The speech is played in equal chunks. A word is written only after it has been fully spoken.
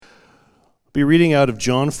Be reading out of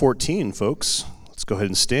John 14, folks. Let's go ahead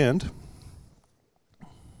and stand.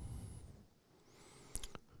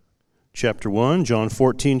 Chapter 1, John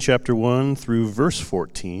 14, chapter 1 through verse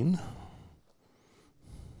 14.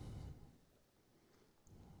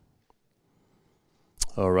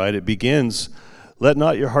 All right, it begins, "Let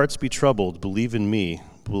not your hearts be troubled. Believe in me.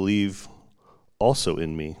 Believe also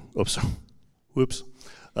in me." Whoops.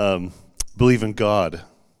 Believe in God.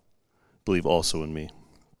 Believe also in me.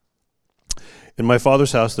 In my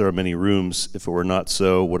Father's house there are many rooms. If it were not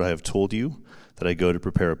so, would I have told you that I go to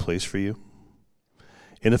prepare a place for you?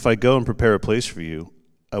 And if I go and prepare a place for you,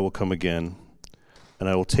 I will come again, and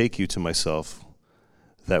I will take you to myself,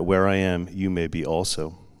 that where I am, you may be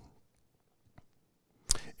also.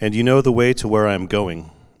 And you know the way to where I am going.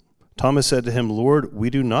 Thomas said to him, "Lord, we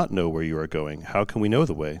do not know where you are going. How can we know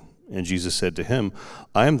the way?" And Jesus said to him,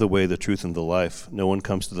 "I am the way, the truth, and the life. No one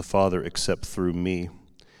comes to the Father except through me.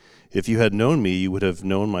 If you had known me, you would have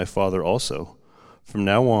known my Father also. From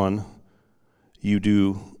now on, you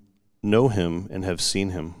do know him and have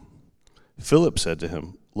seen him." Philip said to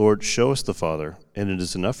him, "Lord, show us the Father, and it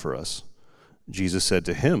is enough for us." Jesus said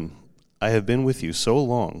to him, "I have been with you so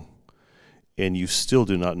long, and you still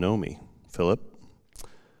do not know me, Philip.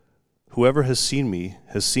 Whoever has seen me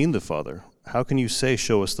has seen the Father. How can you say,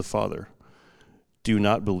 'Show us the Father'? Do you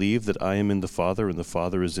not believe that I am in the Father and the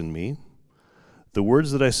Father is in me? The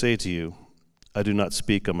words that I say to you, I do not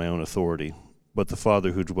speak on my own authority, but the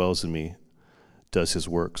Father who dwells in me does his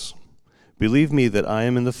works. Believe me that I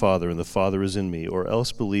am in the Father and the Father is in me, or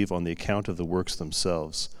else believe on the account of the works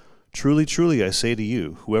themselves. Truly, truly, I say to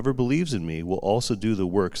you, whoever believes in me will also do the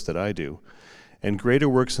works that I do, and greater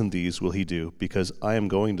works than these will he do, because I am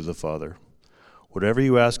going to the Father. Whatever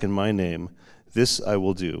you ask in my name, this I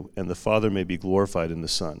will do, and the Father may be glorified in the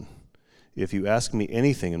Son. If you ask me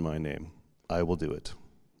anything in my name, I will do it."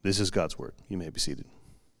 This is God's word. You may be seated.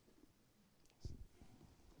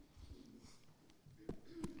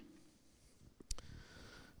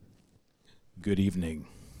 Good evening.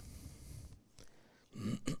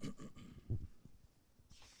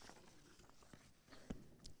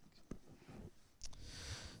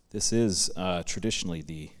 This is traditionally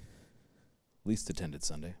the least attended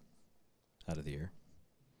Sunday out of the year.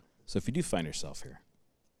 So if you do find yourself here,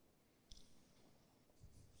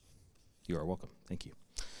 you are welcome. Thank you.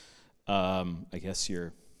 I guess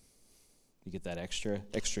you get that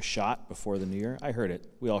extra shot before the new year. I heard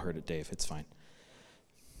it. We all heard it, Dave. It's fine.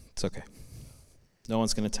 It's okay. No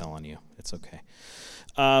one's going to tell on you. It's okay.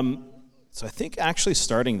 So I think actually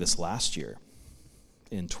starting this last year,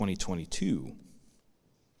 in 2022,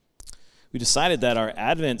 we decided that our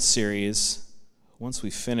Advent series, once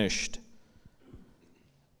we finished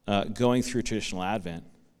going through traditional Advent,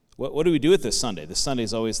 what do we do with this Sunday? This Sunday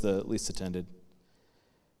is always the least attended.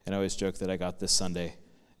 And I always joke that I got this Sunday,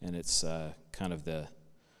 and it's kind of the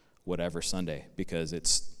whatever Sunday, because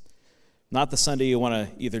it's not the Sunday you want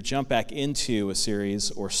to either jump back into a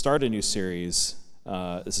series or start a new series.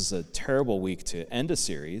 This is a terrible week to end a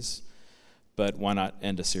series, but why not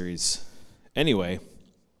end a series anyway?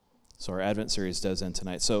 So our Advent series does end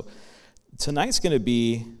tonight. So tonight's going to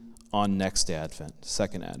be on next Advent,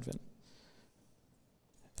 second Advent.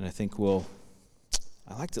 And I think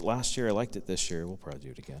I liked it last year, I liked it this year, we'll probably do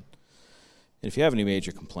it again. And if you have any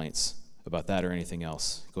major complaints about that or anything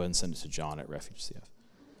else, go ahead and send it to John at Refuge CF.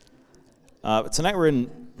 But tonight we're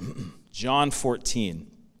in John 14.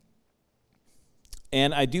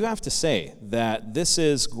 And I do have to say that this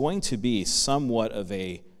is going to be somewhat of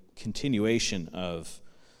a continuation of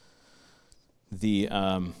the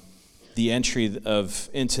entry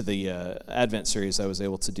into the Advent series I was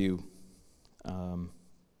able to do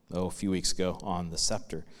a few weeks ago on the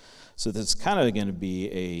scepter. So this is kind of going to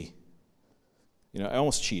be I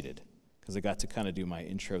almost cheated because I got to kind of do my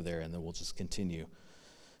intro there, and then we'll just continue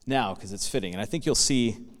now because it's fitting. And I think you'll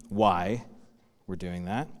see why we're doing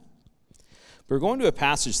that. But we're going to a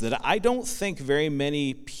passage that I don't think very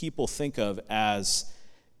many people think of as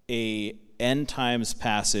a end times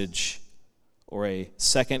passage or a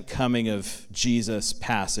second coming of Jesus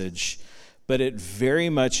passage, but it very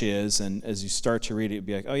much is, and as you start to read it, you'll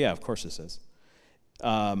be like, oh yeah, of course this is.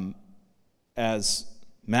 As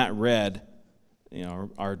Matt read,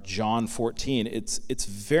 our John 14, it's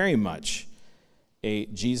very much a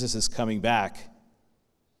Jesus is coming back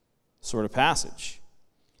sort of passage.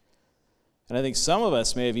 And I think some of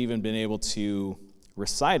us may have even been able to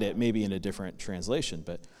recite it, maybe in a different translation,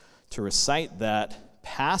 but to recite that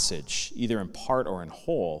passage, either in part or in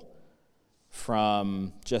whole,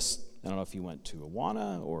 from just, I don't know if you went to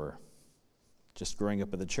Awana or just growing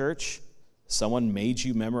up in the church, Someone made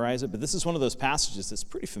you memorize it, but this is one of those passages that's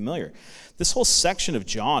pretty familiar. This whole section of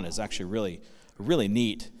John is actually really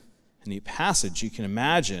neat passage. You can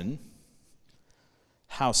imagine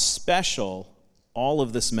how special all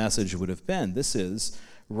of this message would have been. This is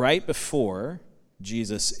right before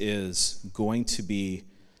Jesus is going to be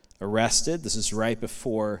arrested. This is right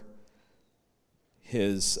before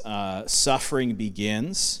his suffering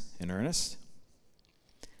begins in earnest.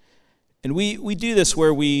 And we do this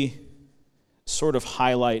where we sort of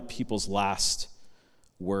highlight people's last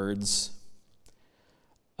words.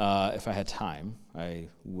 If I had time, I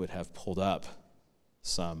would have pulled up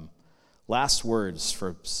some last words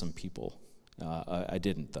for some people. I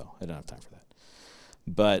didn't, though. I don't have time for that.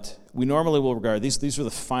 But we normally will regard these are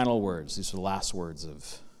the final words. These are the last words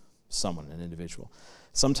of someone, an individual.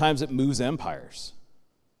 Sometimes it moves empires,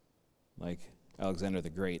 like Alexander the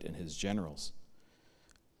Great and his generals,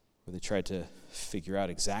 where they tried to figure out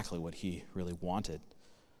exactly what he really wanted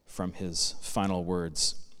from his final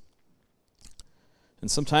words. And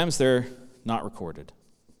sometimes they're not recorded.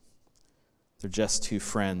 They're just to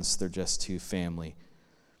friends. They're just to family.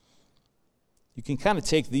 You can kind of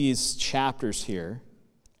take these chapters here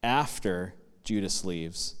after Judas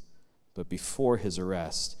leaves, but before his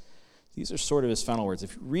arrest. These are sort of his final words.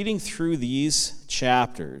 If you're reading through these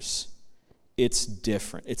chapters, it's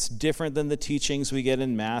different. It's different than the teachings we get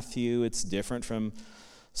in Matthew. It's different from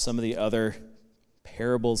some of the other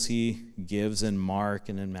parables he gives in Mark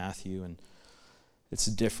and in Matthew, and it's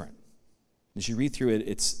different. As you read through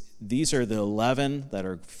it, these are the 11 that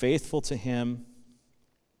are faithful to him.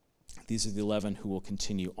 These are the 11 who will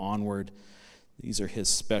continue onward. These are his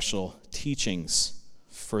special teachings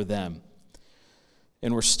for them.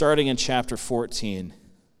 And we're starting in chapter 14.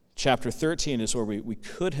 Chapter 13 is where we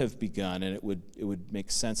could have begun, and it would make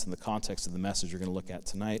sense in the context of the message we're going to look at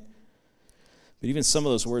tonight. But even some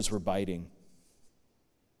of those words were biting,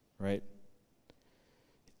 right?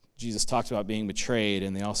 Jesus talked about being betrayed,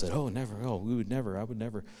 and they all said, never, we would never, I would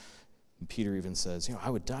never. And Peter even says, I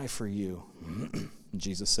would die for you. And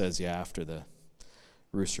Jesus says, after the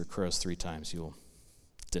rooster crows 3 times, you'll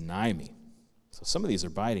deny me. So some of these are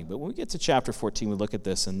biting. But when we get to chapter 14, we look at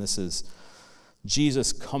this, and this is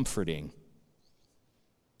Jesus comforting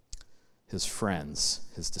his friends,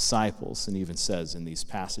 his disciples, and even says in these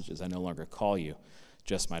passages, I no longer call you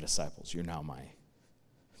just my disciples. You're now my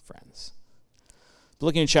friends. But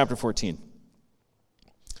looking at chapter 14,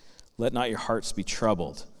 let not your hearts be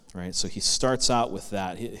troubled. Right? So he starts out with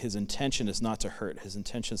that. His intention is not to hurt. His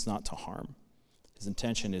intention is not to harm. His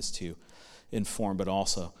intention is to inform, but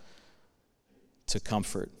also to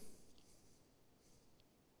comfort.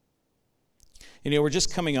 We're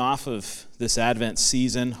just coming off of this Advent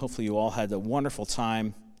season. Hopefully you all had a wonderful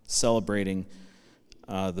time celebrating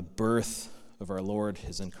the birth of our Lord,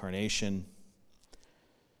 his incarnation,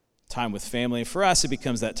 time with family. For us, it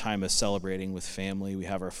becomes that time of celebrating with family. We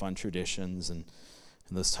have our fun traditions and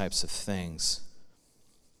those types of things.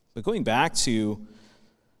 But going back to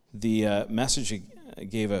the message I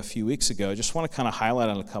gave a few weeks ago, I just want to kind of highlight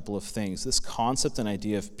on a couple of things. This concept and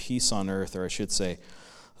idea of peace on earth, or I should say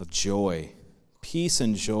of joy. Peace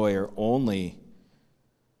and joy are only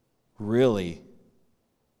really,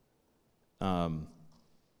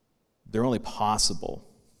 they're only possible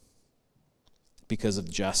because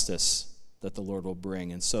of justice that the Lord will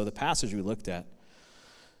bring. And so the passage we looked at,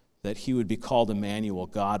 that he would be called Emmanuel,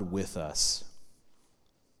 God with us.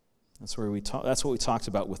 That's what we talked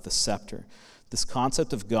about with the scepter. This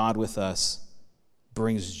concept of God with us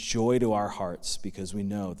brings joy to our hearts because we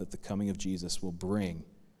know that the coming of Jesus will bring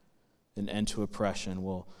an end to oppression,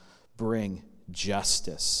 will bring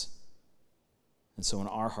justice. And so in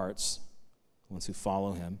our hearts, once who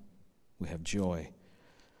follow him, we have joy.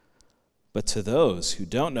 But to those who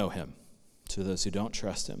don't know him, to those who don't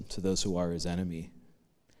trust him, to those who are his enemy,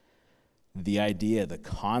 the idea, the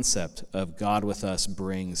concept of God with us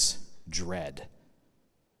brings dread,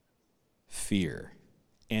 fear,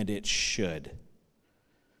 and it should.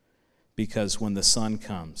 Because when the sun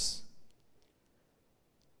comes,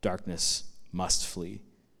 darkness must flee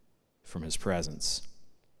from his presence.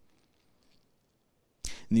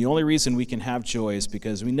 And the only reason we can have joy is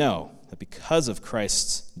because we know that because of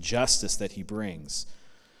Christ's justice that he brings,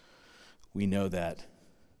 we know that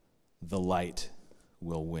the light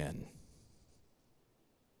will win.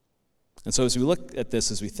 And so as we look at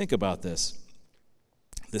this, as we think about this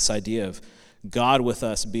idea of God with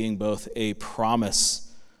us being both a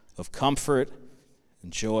promise of comfort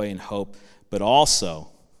and joy and hope, but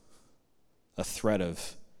also a threat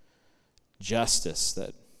of justice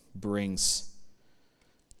that brings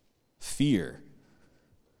fear.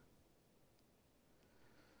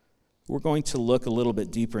 we're going to look a little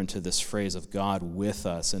bit deeper into this phrase of God with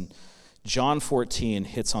us. And John 14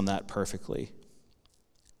 hits on that perfectly.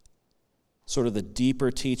 Sort of the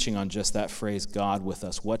deeper teaching on just that phrase, God with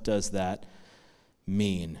us. What does that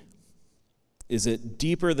mean? Is it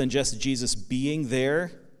deeper than just Jesus being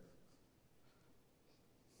there?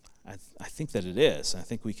 I think that it is. I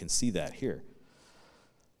think we can see that here.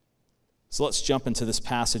 So let's jump into this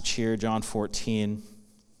passage here, John 14.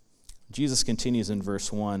 Jesus continues in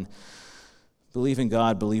verse 1. Believe in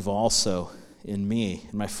God, believe also in me.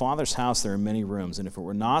 In my Father's house there are many rooms, and if it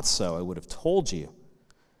were not so, I would have told you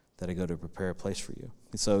that I go to prepare a place for you.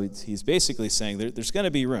 And so he's basically saying there's going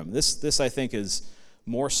to be room. This I think, is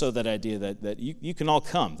more so that idea that you can all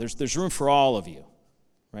come. There's room for all of you,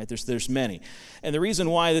 right? There's many. And the reason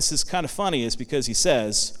why this is kind of funny is because he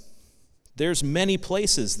says, there's many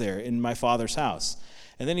places there in my Father's house.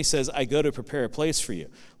 And then he says, I go to prepare a place for you.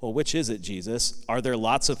 Well, which is it, Jesus? Are there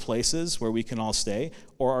lots of places where we can all stay?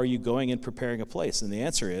 Or are you going and preparing a place? And the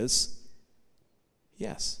answer is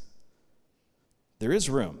yes. There is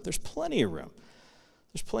room. There's plenty of room.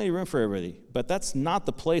 There's plenty of room for everybody. But that's not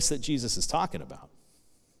the place that Jesus is talking about.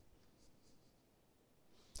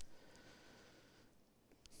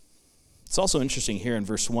 It's also interesting here in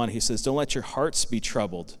verse 1, he says, don't let your hearts be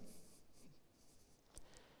troubled.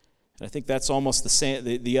 And I think that's almost the same,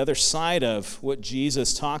 the other side of what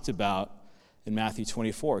Jesus talked about in Matthew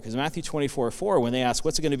 24. Because Matthew 24:4, when they ask,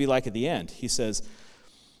 what's it going to be like at the end? He says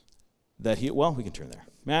that we can turn there.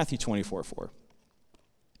 Matthew 24:4.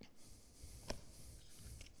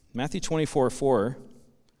 Matthew 24:4.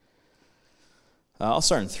 I'll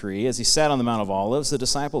start in 3. As he sat on the Mount of Olives, the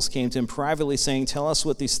disciples came to him privately, saying, tell us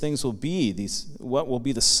what these things will be. What will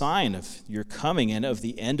be the sign of your coming and of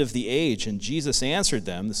the end of the age? And Jesus answered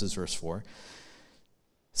them, this is verse 4,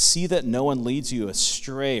 see that no one leads you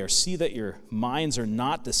astray, or see that your minds are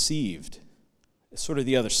not deceived. It's sort of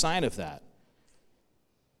the other side of that.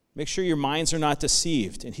 Make sure your minds are not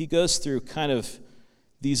deceived. And he goes through kind of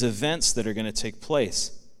these events that are going to take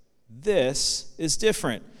place. This is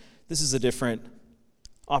different. This is a different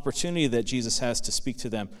opportunity that Jesus has to speak to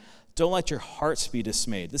them. Don't let your hearts be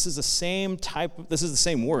dismayed. This is the same word, this is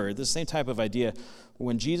the same type of idea.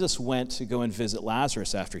 When Jesus went to go and visit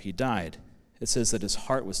Lazarus after he died, it says that his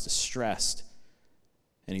heart was distressed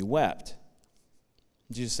and he wept.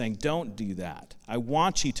 Jesus is saying, don't do that. I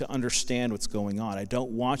want you to understand what's going on. I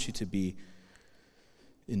don't want you to be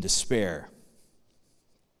in despair.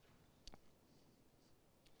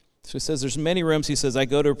 So he says, there's many rooms. He says, I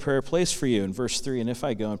go to prepare a place for you. In verse 3, and if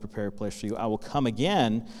I go and prepare a place for you, I will come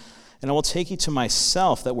again, and I will take you to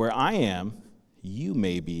myself, that where I am, you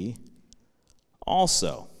may be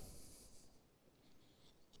also.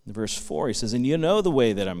 In verse 4, he says, and you know the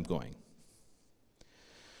way that I'm going.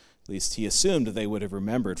 At least he assumed that they would have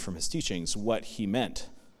remembered from his teachings what he meant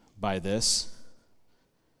by this.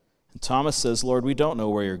 And Thomas says, Lord, we don't know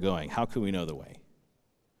where you're going. How can we know the way?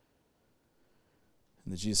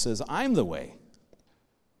 And then Jesus says, I'm the way.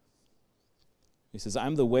 He says,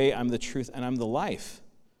 I'm the way, I'm the truth, and I'm the life.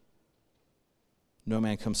 No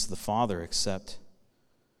man comes to the Father except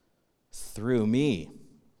through me.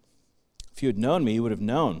 If you had known me, you would have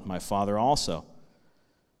known my Father also.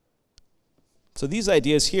 So these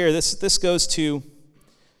ideas here, this goes to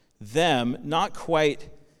them not quite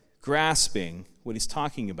grasping what he's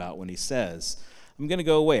talking about when he says, I'm going to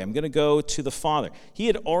go away. I'm going to go to the Father. He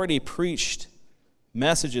had already preached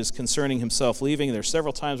messages concerning himself leaving. There's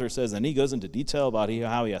several times where it says, and he goes into detail about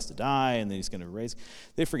how he has to die, and then he's going to raise.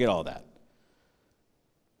 They forget all that.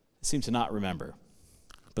 They seem to not remember.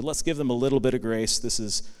 But let's give them a little bit of grace. This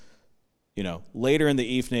is, later in the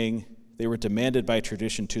evening, they were demanded by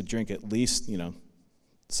tradition to drink at least,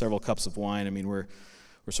 several cups of wine. I mean, we're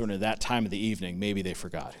sort of that time of the evening. Maybe they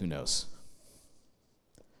forgot. Who knows?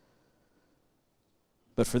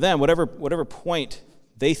 But for them, whatever point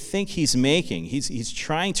they think he's making, he's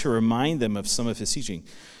trying to remind them of some of his teaching.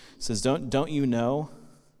 He says, don't you know?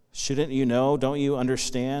 Shouldn't you know? Don't you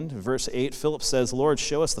understand? Verse 8, Philip says, Lord,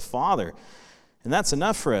 show us the Father, and that's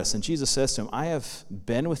enough for us. And Jesus says to him, I have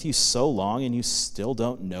been with you so long, and you still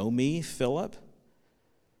don't know me, Philip?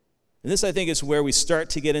 And this, I think, is where we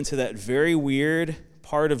start to get into that very weird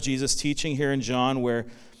part of Jesus' teaching here in John, where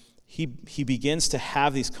he begins to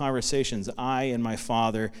have these conversations, I and my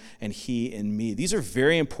Father, and he and me. These are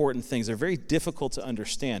very important things. They're very difficult to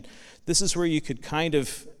understand. This is where you could kind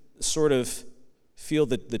of sort of feel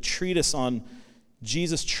the treatise on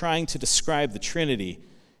Jesus trying to describe the Trinity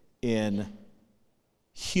in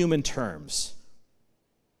human terms.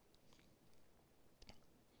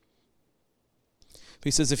 But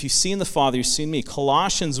he says, if you've seen the Father, you've seen me.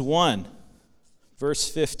 Colossians 1, verse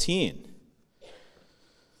 15. You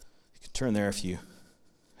can turn there if you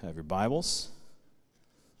have your Bibles.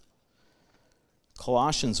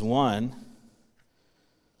 Colossians 1.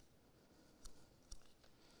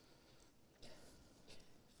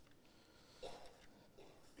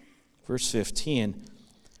 Verse 15.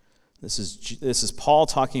 This is Paul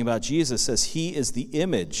talking about Jesus. It says, He is the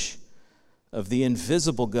image of the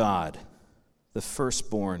invisible God, the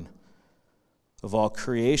firstborn of all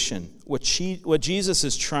creation. What Jesus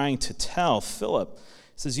is trying to tell Philip, he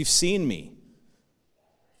says, you've seen me,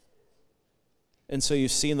 and so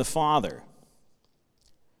you've seen the Father.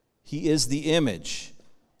 He is the image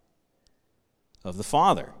of the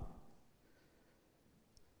Father.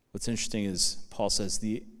 What's interesting is Paul says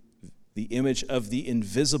the image of the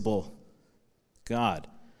invisible God.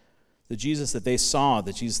 The Jesus that they saw,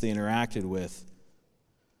 the Jesus they interacted with,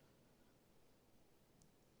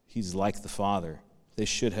 he's like the Father. They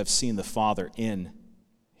should have seen the Father in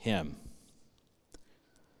him.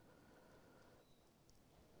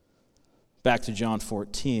 Back to John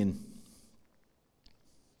 14.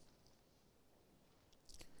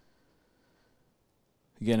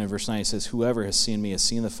 Again, in verse 9, he says, whoever has seen me has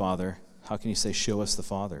seen the Father. How can you say, show us the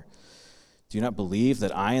Father? Do you not believe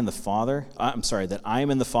that I am in the Father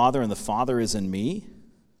and the Father is in me?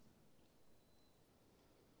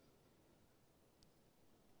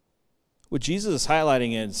 What Jesus is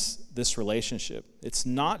highlighting is this relationship. It's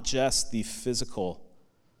not just the physical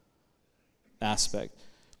aspect.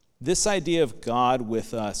 This idea of God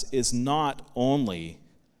with us is not only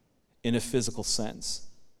in a physical sense,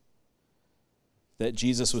 that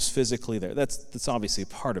Jesus was physically there. That's obviously a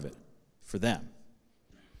part of it for them.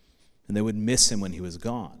 And they would miss him when he was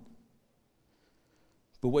gone.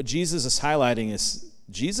 But what Jesus is highlighting is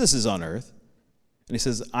Jesus is on earth, and he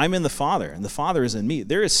says, I'm in the Father, and the Father is in me.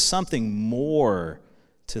 There is something more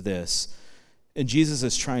to this. And Jesus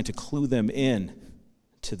is trying to clue them in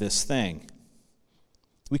to this thing.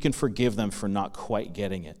 We can forgive them for not quite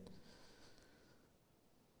getting it.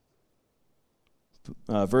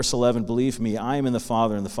 Verse 11, believe me, I am in the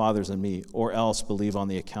Father and the Father is in me, or else believe on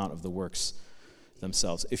the account of the works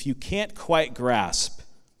themselves. If you can't quite grasp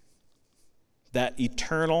that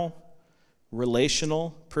eternal,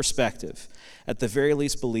 relational perspective, at the very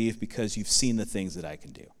least believe because you've seen the things that I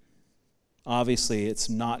can do. Obviously, it's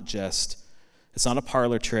not a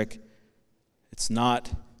parlor trick. It's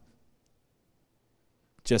not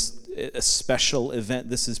just a special event.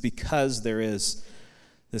 This is because there is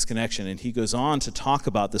this connection. And he goes on to talk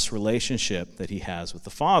about this relationship that he has with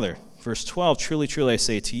the Father. Verse 12, truly, truly, I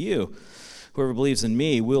say to you, whoever believes in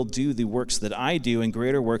me will do the works that I do, and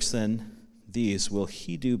greater works than these will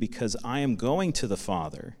he do, because I am going to the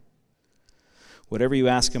Father. Whatever you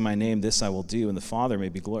ask in my name, this I will do, and the Father may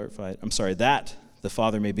be glorified. That the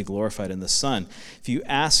Father may be glorified in the Son. If you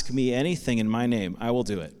ask me anything in my name, I will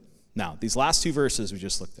do it. Now, these last two verses we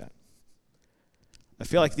just looked at, I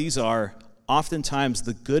feel like these are oftentimes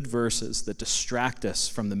the good verses that distract us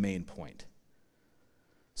from the main point.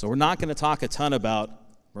 So we're not going to talk a ton about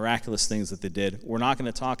miraculous things that they did. We're not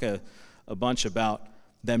going to talk a bunch about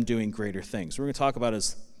them doing greater things. We're going to talk about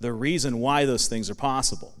is the reason why those things are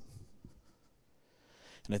possible.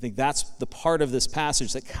 And I think that's the part of this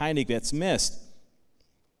passage that kind of gets missed.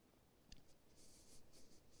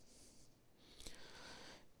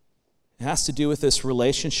 It has to do with this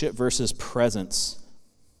relationship versus presence.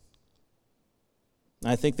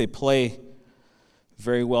 I think they play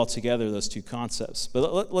very well together, those two concepts.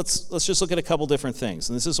 But let's just look at a couple different things.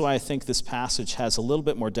 And this is why I think this passage has a little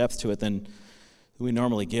bit more depth to it than we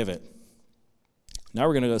normally give it. Now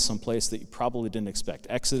we're going to go someplace that you probably didn't expect.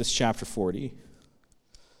 Exodus chapter 40.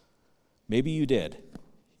 Maybe you did.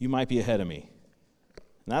 You might be ahead of me.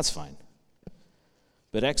 And that's fine.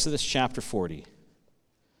 But Exodus chapter 40.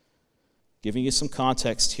 Giving you some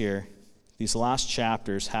context here, these last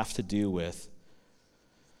chapters have to do with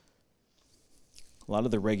a lot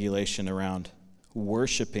of the regulation around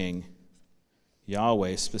worshiping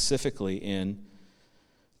Yahweh, specifically in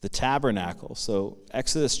the tabernacle. So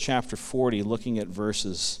Exodus chapter 40, looking at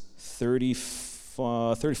verses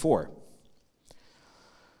 34.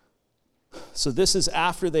 So this is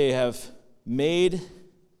after they have made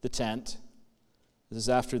the tent. This is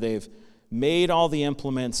after they've made all the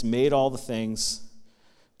implements, made all the things,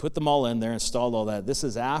 put them all in there, installed all that. This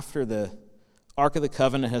is after the Ark of the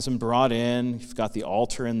Covenant has been brought in. You've got the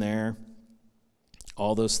altar in there,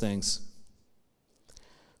 all those things.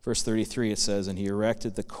 Verse 33, it says, and he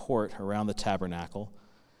erected the court around the tabernacle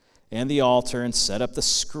and the altar and set up the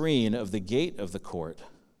screen of the gate of the court.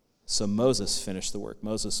 So Moses finished the work.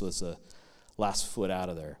 Moses was the last foot out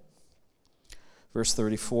of there. Verse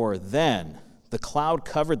 34, then the cloud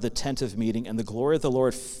covered the tent of meeting, and the glory of the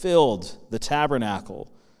Lord filled the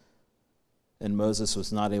tabernacle. And Moses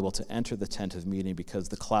was not able to enter the tent of meeting because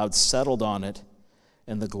the cloud settled on it,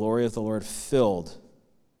 and the glory of the Lord filled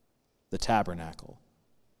the tabernacle.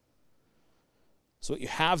 So what you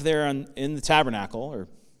have there in the tabernacle, or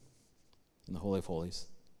in the Holy of Holies,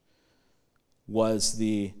 was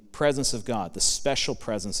the presence of God, the special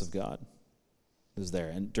presence of God was there.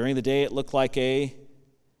 And during the day it looked like a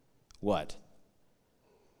what?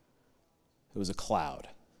 It was a cloud.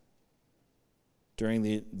 During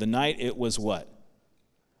the night it was what?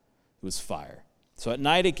 It was fire. So at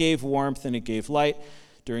night it gave warmth and it gave light.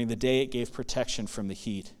 During the day it gave protection from the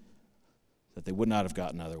heat that they would not have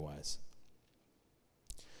gotten otherwise.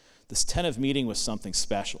 This tent of meeting was something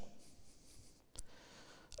special.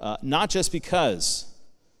 Not just because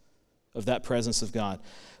of that presence of God,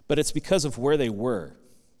 but it's because of where they were.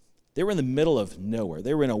 They were in the middle of nowhere.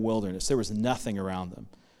 They were in a wilderness. There was nothing around them.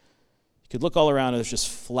 You could look all around and there's just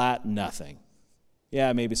flat nothing.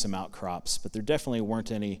 Yeah, maybe some outcrops, but there definitely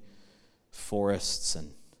weren't any forests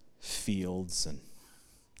and fields and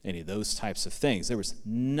any of those types of things. There was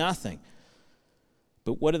nothing.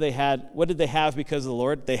 But what did they have because of the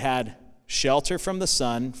Lord? They had shelter from the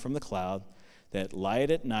sun, from the cloud. They had light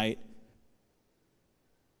at night.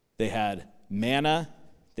 They had manna.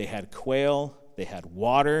 They had quail. They had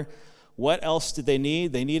water. What else did they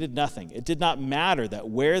need? They needed nothing. It did not matter that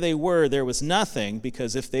where they were, there was nothing,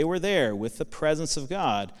 because if they were there with the presence of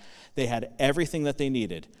God, they had everything that they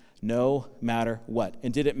needed, no matter what.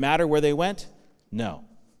 And did it matter where they went? No.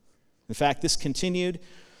 In fact, this continued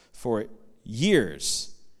for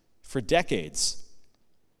years, for decades.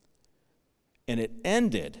 And it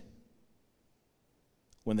ended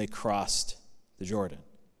when they crossed the Jordan,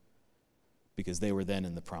 because they were then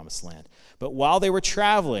in the promised land. But while they were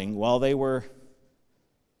traveling, while they were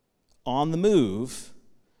on the move,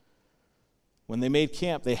 when they made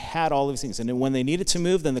camp, they had all these things. And then when they needed to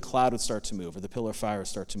move, then the cloud would start to move, or the pillar of fire would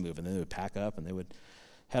start to move, and then they would pack up and they would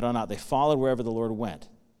head on out. They followed wherever the Lord went.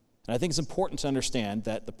 And I think it's important to understand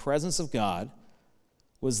that the presence of God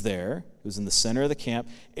was there. It was in the center of the camp.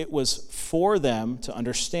 It was for them to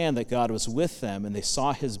understand that God was with them, and they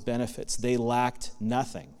saw his benefits. They lacked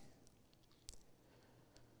nothing.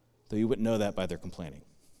 Though you wouldn't know that by their complaining.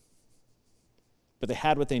 But they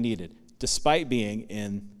had what they needed, despite being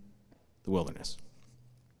in the wilderness.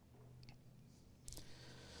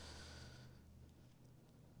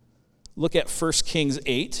 Look at 1 Kings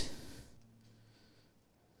 8.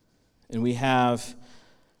 And we have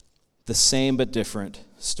the same but different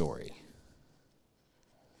story.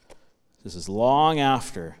 This is long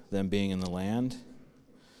after them being in the land.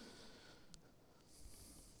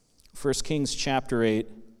 1 Kings chapter 8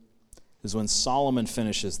 is when Solomon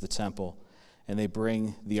finishes the temple and they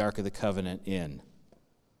bring the Ark of the Covenant in.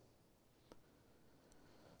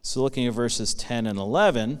 So looking at verses 10 and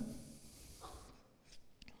 11,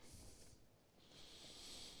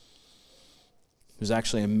 there's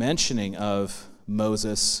actually a mentioning of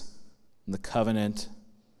Moses and the covenant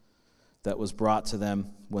that was brought to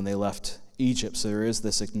them when they left Egypt. So there is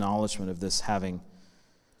this acknowledgement of this having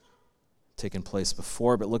taken place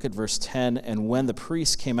before. But look at verse 10. And when the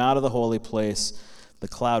priests came out of the holy place, the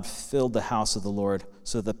cloud filled the house of the Lord,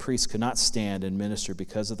 so that the priests could not stand and minister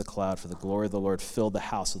because of the cloud, for the glory of the Lord filled the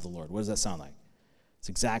house of the Lord. What does that sound like? It's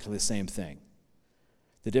exactly the same thing.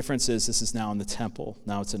 The difference is this is now in the temple.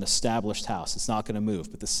 Now it's an established house. It's not going to move,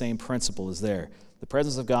 but the same principle is there. The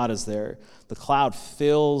presence of God is there. The cloud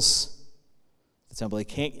fills the temple. They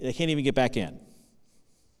can't even get back in.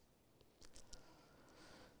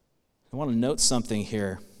 I want to note something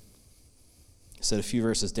here. I said a few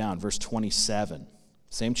verses down, verse 27.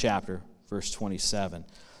 Same chapter, verse 27.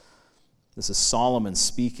 This is Solomon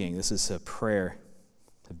speaking. This is a prayer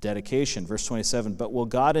of dedication. Verse 27, but will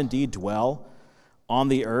God indeed dwell on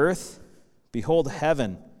the earth? Behold,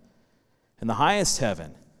 heaven and the highest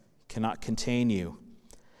heaven cannot contain you.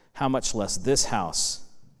 How much less this house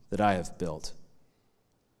that I have built?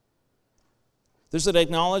 There's an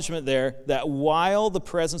acknowledgement there that while the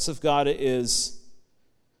presence of God is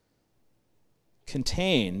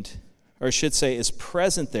contained, or I should say is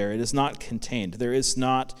present there, it is not contained. There is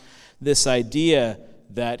not this idea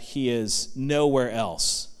that he is nowhere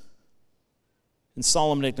else. And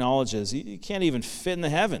Solomon acknowledges, you can't even fit in the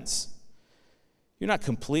heavens. You're not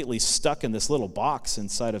completely stuck in this little box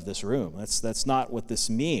inside of this room. That's not what this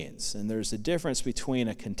means. And there's a difference between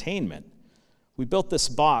a containment. We built this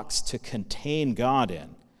box to contain God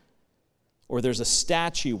in. Or there's a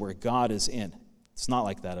statue where God is in. It's not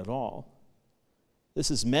like that at all. This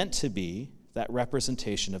is meant to be that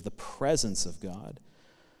representation of the presence of God.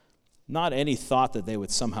 not any thought that they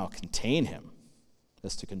would somehow contain him,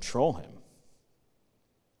 as to control him.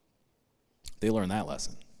 They learned that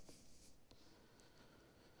lesson.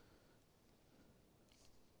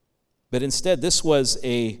 But instead, this was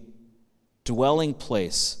a dwelling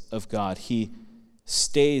place of God. He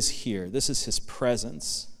stays here. This is his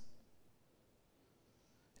presence.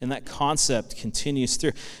 And that concept continues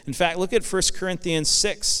through. In fact, look at 1 Corinthians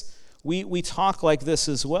 6. We talk like this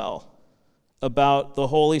as well about the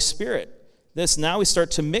Holy Spirit. Now we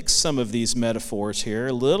start to mix some of these metaphors here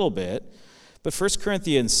a little bit. But 1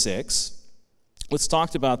 Corinthians 6, what's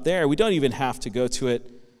talked about there, we don't even have to go to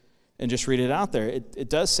it and just read it out there. It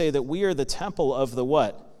does say that we are the temple of the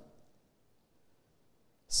what?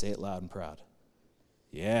 Say it loud and proud.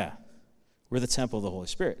 Yeah. We're the temple of the Holy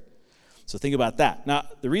Spirit. So think about that. Now,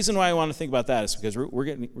 the reason why I want to think about that is because we're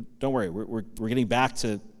getting back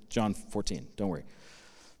to John 14. Don't worry.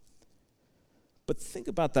 But think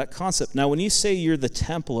about that concept. Now, when you say you're the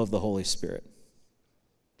temple of the Holy Spirit,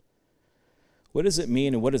 what does it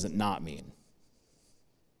mean and what does it not mean?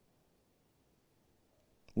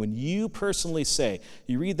 When you personally say,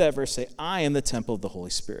 you read that verse, say, I am the temple of the Holy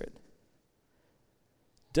Spirit,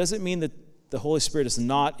 does it mean that the Holy Spirit is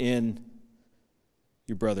not in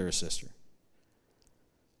your brother or sister?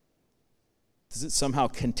 Does it somehow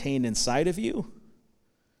contain inside of you?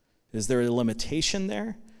 Is there a limitation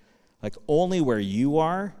there? Like only where you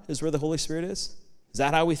are is where the Holy Spirit is? Is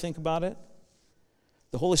that how we think about it?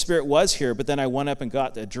 The Holy Spirit was here, but then I went up and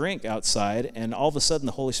got a drink outside, and all of a sudden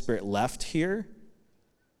the Holy Spirit left here?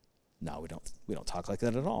 No, we don't talk like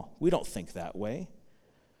that at all. We don't think that way.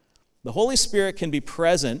 The Holy Spirit can be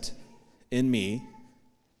present in me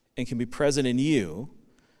and can be present in you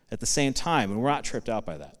at the same time, and we're not tripped out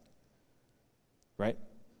by that. Right?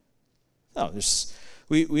 No,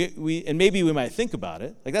 and maybe we might think about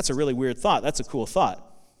it. Like, that's a really weird thought. That's a cool thought.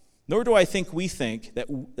 Nor do I think we think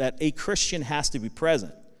that a Christian has to be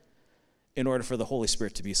present in order for the Holy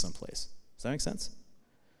Spirit to be someplace. Does that make sense?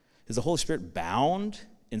 Is the Holy Spirit bound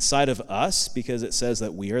inside of us because it says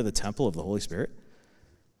that we are the temple of the Holy Spirit?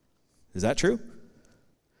 Is that true?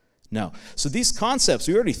 No. So these concepts,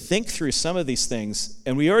 we already think through some of these things,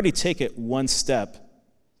 and we already take it one step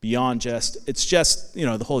beyond it's just,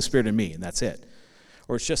 the Holy Spirit in me, and that's it.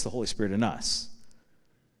 Or it's just the Holy Spirit in us.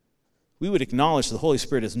 We would acknowledge the Holy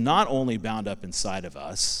Spirit is not only bound up inside of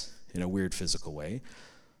us in a weird physical way,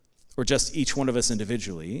 or just each one of us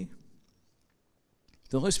individually.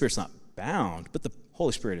 The Holy Spirit's not bound, but the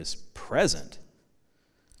Holy Spirit is present.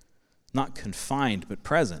 Not confined, but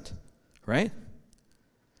present, right?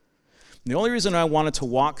 And the only reason I wanted to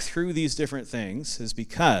walk through these different things is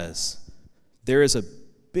because there is a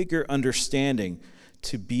bigger understanding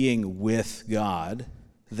to being with God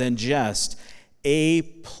than just a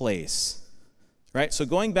place, right? So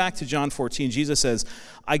going back to John 14, Jesus says,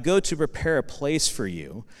 I go to prepare a place for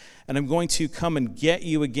you, and I'm going to come and get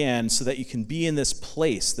you again so that you can be in this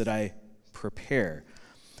place that I prepare.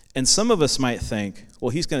 And some of us might think, well,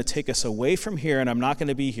 he's going to take us away from here, and I'm not going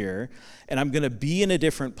to be here, and I'm going to be in a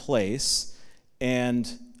different place, and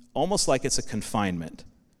almost like it's a confinement.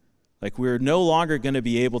 Like we're no longer going to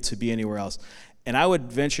be able to be anywhere else. And I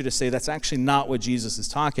would venture to say that's actually not what Jesus is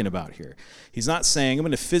talking about here. He's not saying, I'm going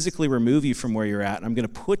to physically remove you from where you're at, and I'm going to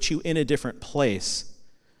put you in a different place.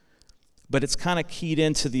 But it's kind of keyed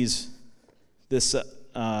into this thing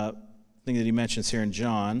that he mentions here in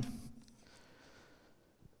John.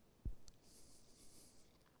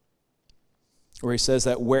 Where he says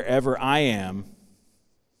that wherever I am,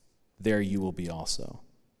 there you will be also.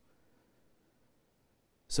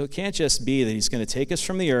 So it can't just be that he's going to take us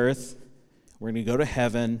from the earth, we're going to go to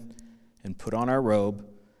heaven and put on our robe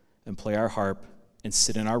and play our harp and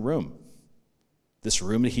sit in our room. This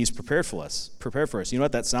room that he's prepared for us. You know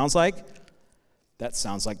what that sounds like? That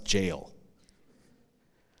sounds like jail.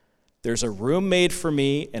 There's a room made for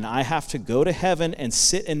me, and I have to go to heaven and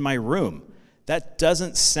sit in my room. That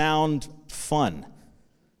doesn't sound fun.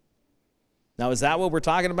 Now, is that what we're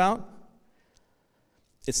talking about?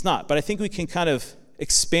 It's not, but I think we can kind of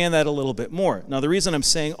expand that a little bit more. Now, the reason I'm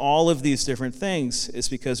saying all of these different things is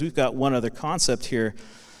because we've got one other concept here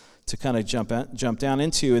to kind of jump down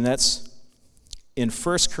into, and that's in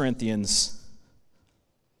 2 Corinthians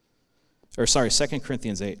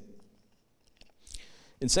 8.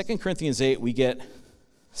 In 2 Corinthians 8, we get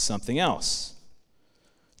something else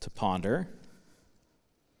to ponder.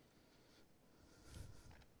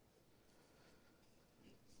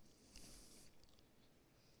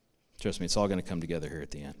 Trust me, it's all going to come together here at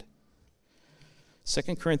the end.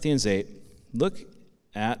 2 Corinthians 8, look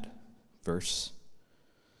at verse,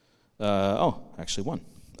 1. Oh,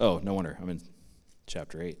 no wonder, I'm in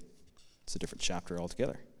chapter 8. It's a different chapter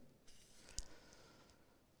altogether.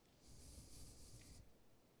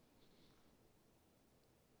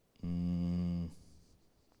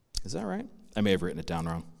 Is that right? I may have written it down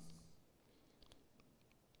wrong.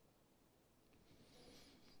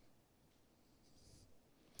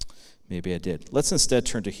 Maybe I did. Let's instead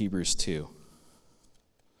turn to Hebrews 2.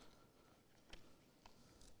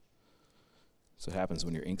 So it happens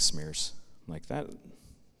when your ink smears. Like that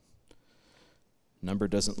number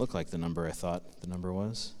doesn't look like the number I thought the number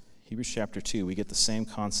was. Hebrews chapter 2, we get the same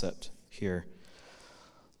concept here.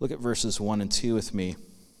 Look at verses 1 and 2 with me.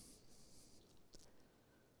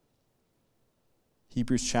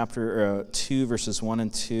 Hebrews chapter 2, verses 1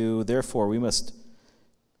 and 2. Therefore, we must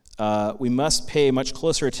pay much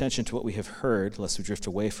closer attention to what we have heard, lest we drift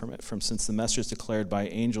away from it. Since the message declared by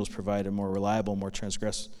angels provide a more reliable, more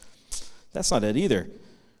transgress. That's not it either.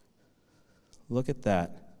 Look at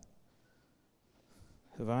that.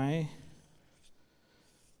 Have I?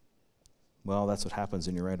 Well, that's what happens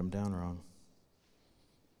when you write them down wrong.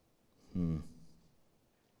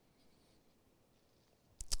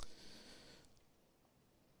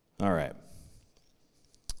 All right.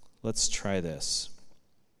 Let's try this.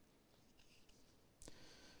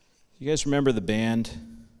 You guys remember the band?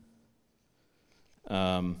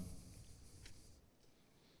 They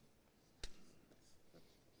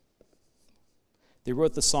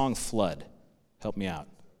wrote the song Flood. Help me out.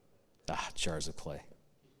 Jars of Clay.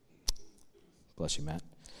 Bless you, Matt.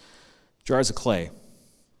 Jars of clay.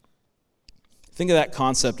 Think of that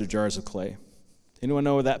concept of jars of clay. Anyone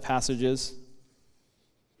know where that passage is?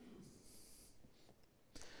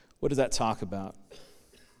 What does that talk about?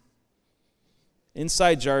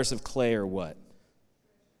 Inside jars of clay are what?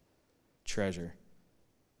 Treasure.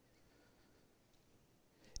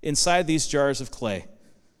 Inside these jars of clay.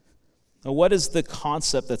 Now, what is the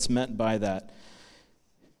concept that's meant by that?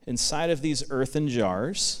 Inside of these earthen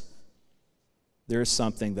jars, there is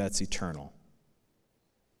something that's eternal.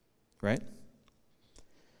 Right?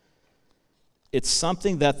 It's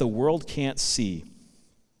something that the world can't see.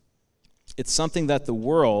 It's something that the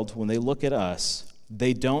world, when they look at us,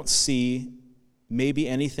 they don't see maybe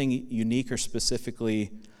anything unique or specifically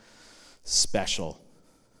special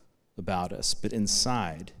about us. But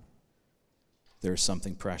inside, there's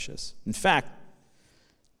something precious. In fact,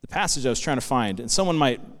 the passage I was trying to find, and someone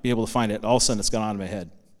might be able to find it, all of a sudden it's gone out of my head,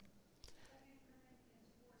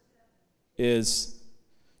 is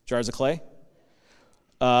jars of clay.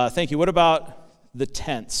 Thank you. What about the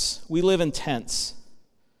tents? We live in tents.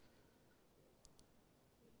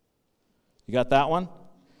 You got that one?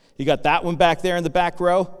 You got that one back there in the back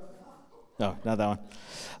row? No, not that one.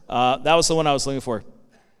 That was the one I was looking for.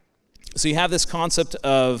 So you have this concept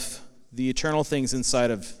of the eternal things inside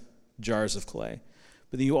of jars of clay.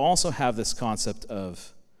 But you also have this concept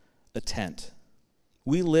of a tent.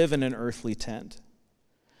 We live in an earthly tent.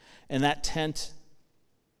 And that tent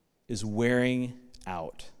is wearing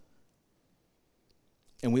out.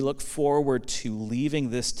 And we look forward to leaving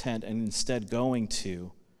this tent and instead going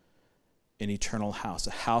to an eternal house,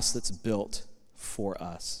 a house that's built for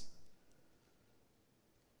us.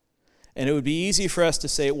 And it would be easy for us to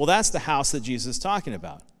say, well, that's the house that Jesus is talking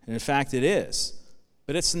about. And in fact, it is.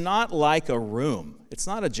 But it's not like a room. It's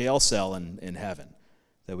not a jail cell in heaven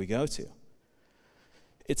that we go to.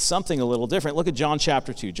 It's something a little different. Look at John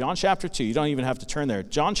chapter 2. John chapter 2, you don't even have to turn there.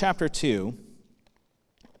 John chapter 2,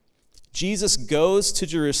 Jesus goes to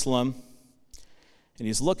Jerusalem, and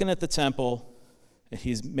he's looking at the temple, and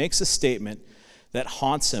he makes a statement that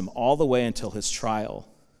haunts him all the way until his trial.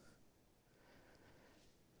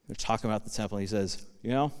 They're talking about the temple, and he says,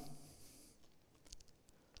 this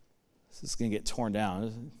is going to get torn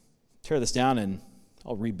down. Tear this down, and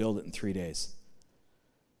I'll rebuild it in 3 days.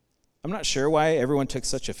 I'm not sure why everyone took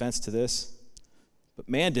such offense to this, but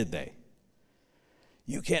man, did they.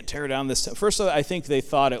 You can't tear down this temple. First of all, I think they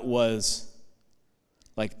thought it was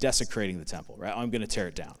like desecrating the temple, right? I'm going to tear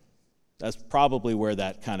it down. That's probably where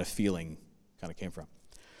that kind of feeling kind of came from.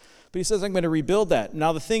 But he says, I'm going to rebuild that.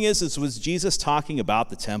 Now, the thing is was Jesus talking about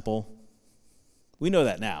the temple? We know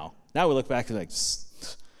that now. Now we look back and like,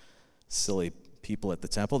 silly people at the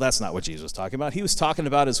temple. That's not what Jesus was talking about. He was talking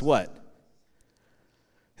about his what?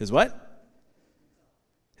 His what?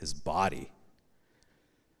 His body.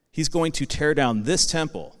 He's going to tear down this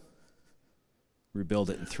temple, rebuild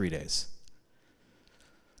it in 3 days.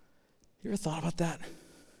 You ever thought about that?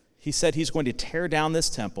 He said he's going to tear down this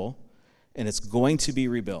temple, and it's going to be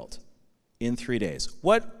rebuilt in 3 days.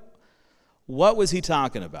 What was he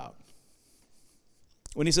talking about?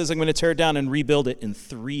 When he says, I'm going to tear it down and rebuild it in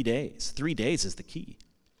 3 days. 3 days is the key.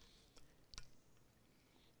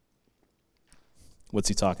 What's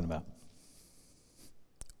he talking about?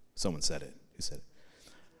 Someone said it. Who said it?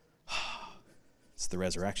 It's the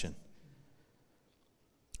resurrection.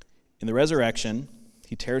 In the resurrection,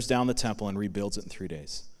 he tears down the temple and rebuilds it in 3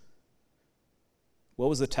 days. What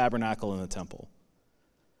was the tabernacle in the temple?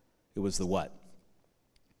 It was the what?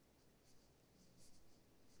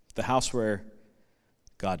 The house where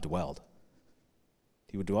God dwelled.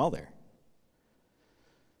 He would dwell there.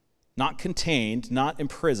 Not contained, not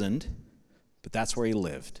imprisoned, but that's where he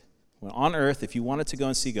lived. When on earth, if you wanted to go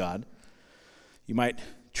and see God, you might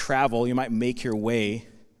travel, you might make your way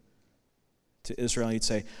to Israel, and you'd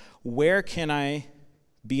say, where can I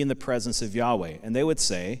be in the presence of Yahweh? And they would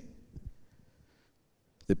say,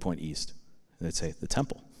 they'd point east. They'd say, the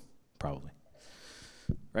temple, probably.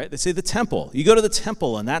 Right? They'd say, the temple. You go to the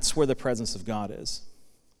temple, and that's where the presence of God is.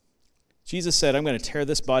 Jesus said, I'm going to tear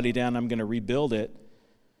this body down, I'm going to rebuild it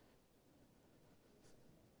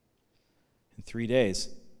in 3 days.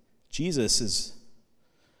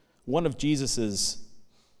 One of Jesus's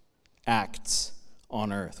acts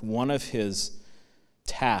on earth, one of his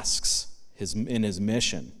tasks in his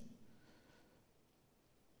mission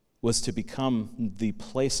was to become the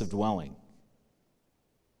place of dwelling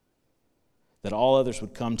that all others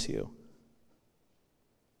would come to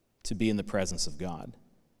be in the presence of God.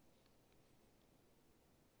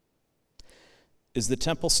 Is the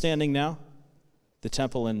temple standing now? The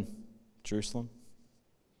temple in Jerusalem?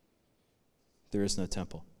 There is no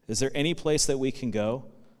temple. Is there any place that we can go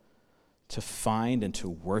to find and to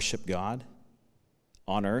worship God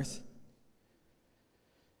on earth?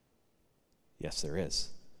 Yes, there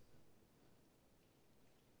is.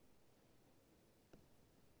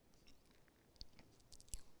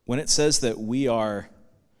 When it says that we are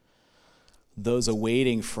those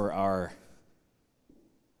awaiting for our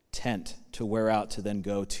tent to wear out to then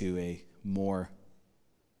go to a more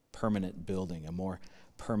permanent building, a more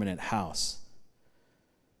permanent house,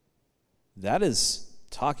 that is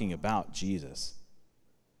talking about Jesus.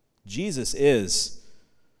 Jesus is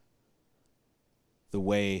the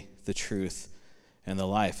way, the truth, and the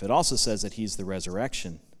life. It also says that he's the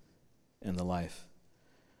resurrection and the life.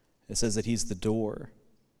 It says that he's the door.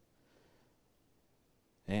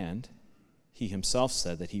 And he himself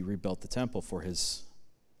said that he rebuilt the temple for his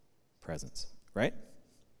presence, right?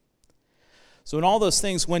 So in all those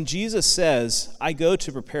things, when Jesus says, I go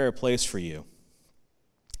to prepare a place for you,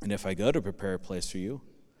 and if I go to prepare a place for you,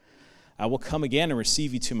 I will come again and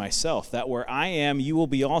receive you to myself, that where I am, you will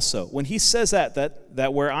be also. When he says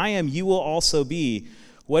that where I am, you will also be,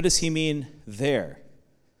 what does he mean there?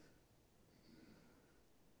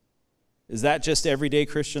 Is that just everyday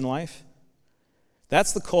Christian life?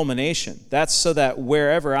 That's the culmination. That's so that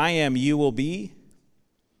wherever I am, you will be.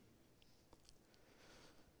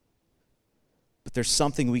 But there's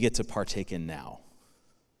something we get to partake in now.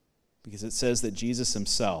 Because it says that Jesus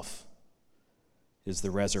himself is the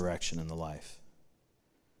resurrection and the life.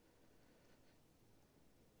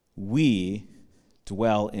 We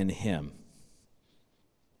dwell in him.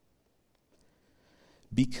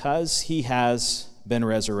 Because he has been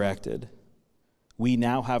resurrected, we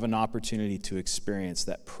now have an opportunity to experience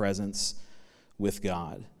that presence with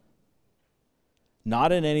God.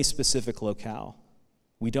 Not in any specific locale.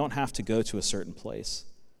 We don't have to go to a certain place.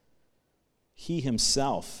 He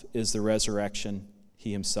himself is the resurrection.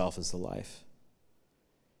 He himself is the life.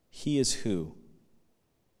 He is who?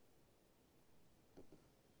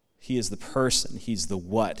 He is the person. He's the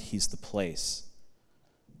what. He's the place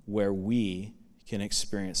where we can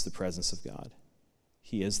experience the presence of God.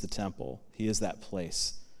 He is the temple. He is that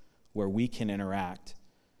place where we can interact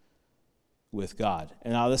with God.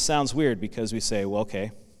 And now this sounds weird because we say, well,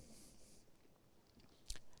 okay,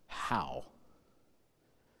 how?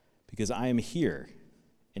 Because I am here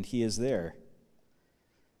and he is there.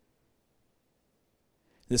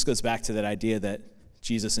 This goes back to that idea that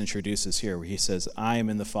Jesus introduces here where he says, I am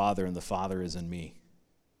in the Father and the Father is in me.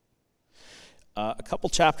 A couple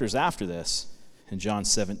chapters after this, in John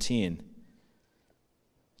 17,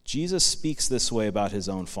 Jesus speaks this way about his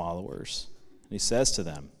own followers. And he says to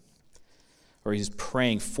them, or he's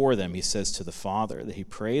praying for them, he says to the Father, that he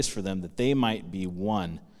prays for them that they might be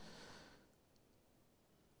one.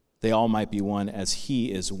 They all might be one as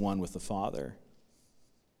he is one with the Father.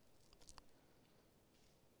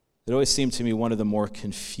 It always seemed to me one of the more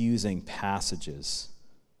confusing passages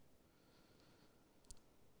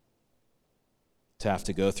to have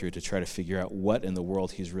to go through to try to figure out what in the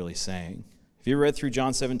world he's really saying. Have you read through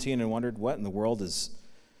John 17 and wondered what in the world is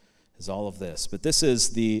all of this? But this is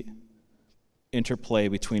the interplay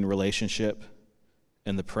between relationship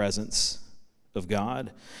and the presence of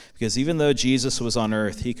God. Because even though Jesus was on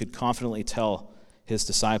earth, he could confidently tell his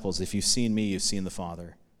disciples, if you've seen me, you've seen the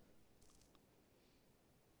Father.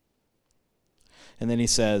 And then he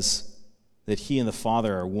says that he and the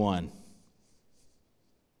Father are one.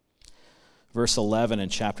 Verse 11 in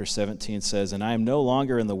chapter 17 says, "And I am no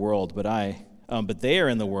longer in the world, but they are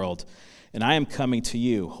in the world, and I am coming to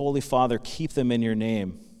you. Holy Father, keep them in your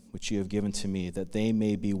name, which you have given to me, that they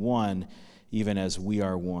may be one, even as we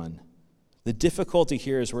are one." The difficulty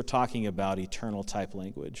here is we're talking about eternal type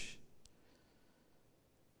language.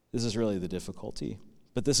 This is really the difficulty,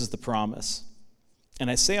 but this is the promise.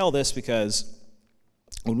 And I say all this because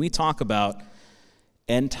when we talk about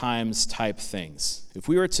end times type things, if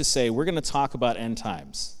we were to say we're going to talk about end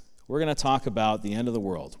times, we're going to talk about the end of the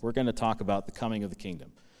world, we're going to talk about the coming of the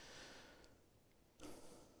kingdom,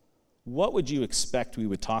 what would you expect we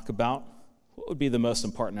would talk about? What would be the most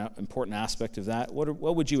important aspect of that?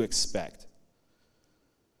 What would you expect?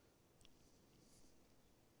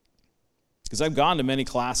 Because I've gone to many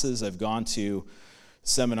classes, I've gone to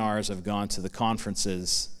seminars, I've gone to the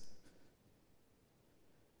conferences,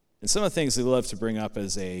 and some of the things they love to bring up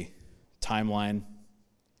as a timeline,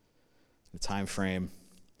 a time frame.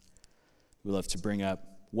 We love to bring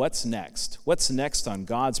up what's next. What's next on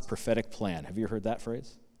God's prophetic plan? Have you heard that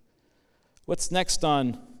phrase? What's next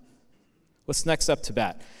up to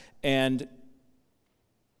bat? And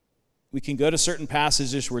we can go to certain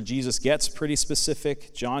passages where Jesus gets pretty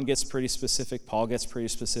specific, John gets pretty specific, Paul gets pretty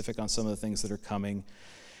specific on some of the things that are coming,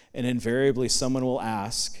 and invariably someone will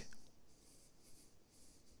ask,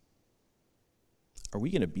 are we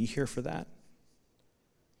going to be here for that?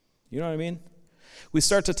 You know what I mean? We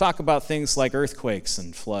start to talk about things like earthquakes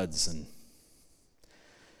and floods, and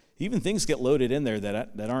even things get loaded in there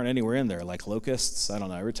that aren't anywhere in there, like locusts. I don't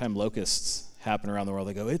know. Every time locusts happen around the world,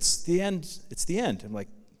 they go, "It's the end. It's the end." I'm like,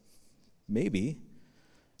 maybe.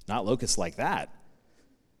 Not locusts like that.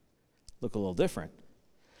 Look a little different.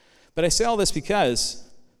 But I say all this because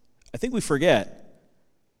I think we forget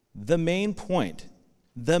the main point,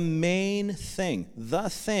 the main thing, the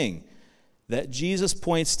thing that Jesus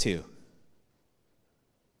points to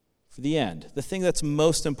for the end, the thing that's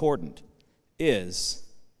most important is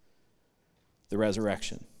the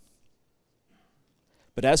resurrection.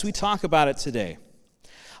 But as we talk about it today,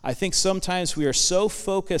 I think sometimes we are so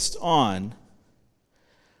focused on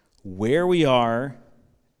where we are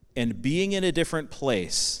and being in a different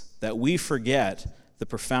place that we forget the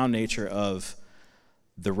profound nature of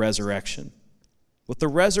the resurrection. What the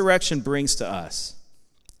resurrection brings to us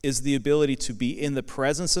is the ability to be in the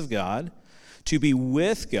presence of God, to be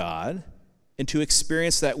with God, and to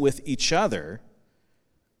experience that with each other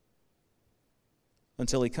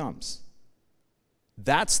until He comes.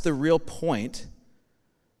 That's the real point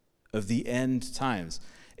of the end times.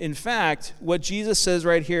 In fact, what Jesus says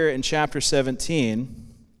right here in chapter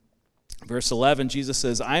 17, verse 11, Jesus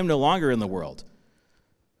says, "I am no longer in the world."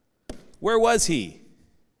 Where was He?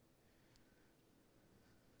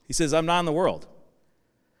 He says, "I'm not in the world."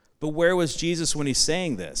 But where was Jesus when He's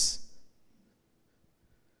saying this?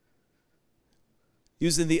 He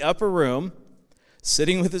was in the upper room,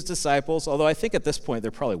 sitting with His disciples, although I think at this point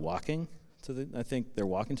they're probably walking to the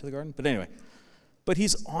garden. But anyway, but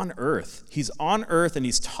He's on earth. He's on earth and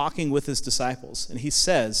He's talking with His disciples. And He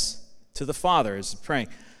says to the Father as He's praying,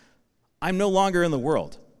 "I'm no longer in the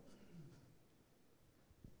world."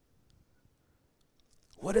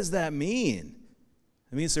 What does that mean?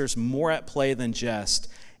 It means there's more at play than just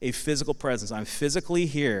a physical presence. I'm physically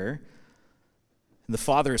here, and the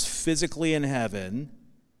Father is physically in heaven.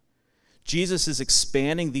 Jesus is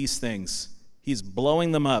expanding these things. He's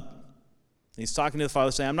blowing them up. He's talking to the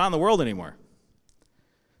Father saying, "I'm not in the world anymore."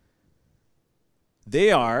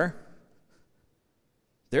 They're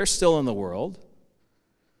still in the world.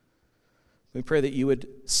 We pray that you would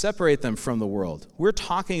separate them from the world. We're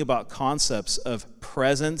talking about concepts of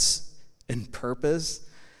presence and purpose.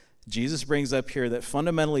 Jesus brings up here that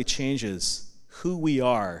fundamentally changes who we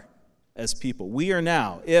are as people. We are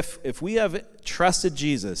now, if we have trusted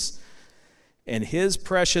Jesus and His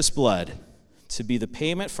precious blood to be the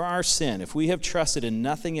payment for our sin, if we have trusted in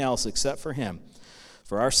nothing else except for Him,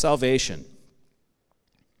 for our salvation,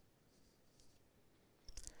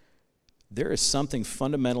 there is something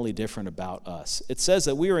fundamentally different about us. It says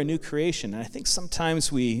that we are a new creation, and I think sometimes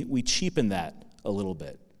we cheapen that a little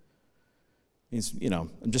bit. It means,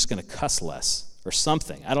 I'm just going to cuss less or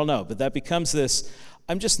something. I don't know, but that becomes this,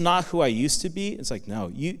 I'm just not who I used to be. It's like, no,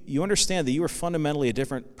 you understand that you are fundamentally a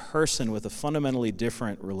different person with a fundamentally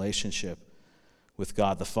different relationship with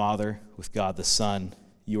God the Father, with God the Son.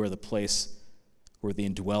 You are the place where the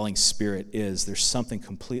indwelling Spirit is. There's something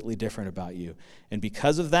completely different about you. And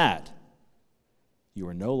because of that, you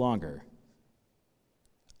are no longer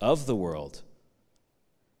of the world.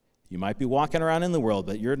 You might be walking around in the world,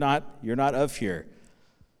 but you're not of here.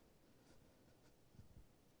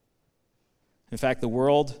 In fact, the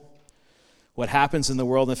world, what happens in the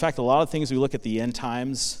world, in fact, a lot of things we look at the end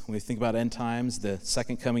times, when we think about end times, the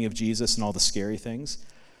second coming of Jesus and all the scary things,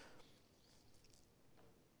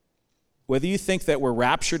 whether you think that we're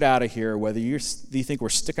raptured out of here, whether you think we're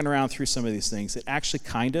sticking around through some of these things, it actually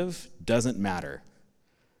kind of doesn't matter.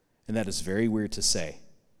 And that is very weird to say.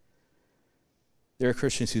 There are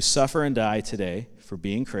Christians who suffer and die today for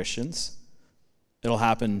being Christians. It'll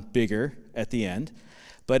happen bigger at the end.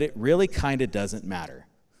 But it really kind of doesn't matter.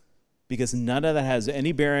 Because none of that has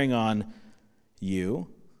any bearing on you,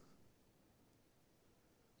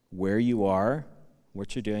 where you are,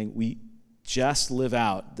 what you're doing. We just live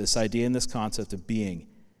out this idea and this concept of being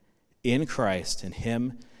in Christ and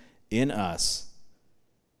Him in us.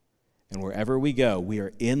 And wherever we go, we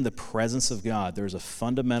are in the presence of God. There's a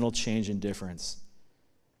fundamental change and difference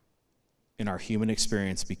in our human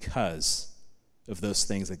experience because of those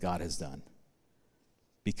things that God has done,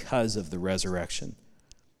 because of the resurrection.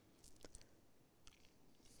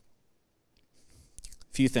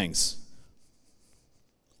 A few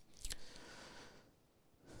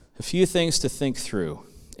things to think through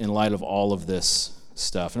in light of all of this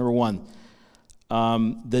stuff. Number one,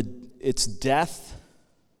 it's death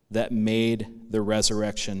that made the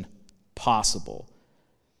resurrection possible.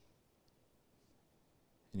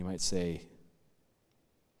 And you might say,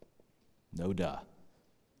 no duh.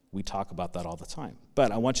 We talk about that all the time.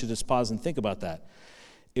 But I want you to just pause and think about that.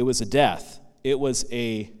 It was a death. It was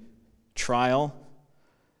a trial,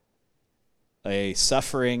 a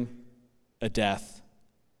suffering, a death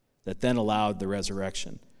that then allowed the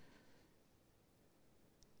resurrection.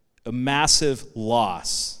 A massive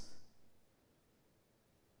loss,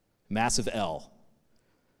 massive L,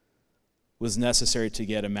 was necessary to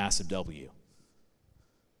get a massive W.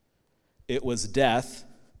 It was death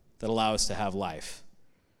that allowed us to have life.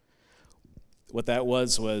 What that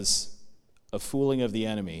was a fooling of the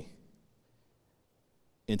enemy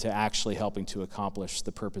into actually helping to accomplish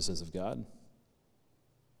the purposes of God.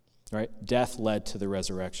 Right? Death led to the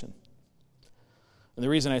resurrection. And the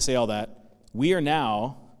reason I say all that, we are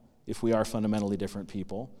now, if we are fundamentally different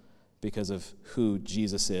people, because of who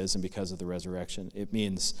Jesus is and because of the resurrection, it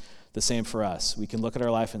means the same for us. We can look at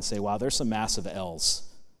our life and say, wow, there's some massive L's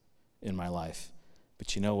in my life.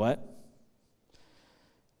 But you know what?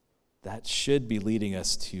 That should be leading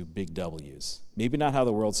us to big W's. Maybe not how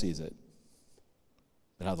the world sees it,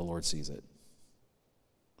 but how the Lord sees it.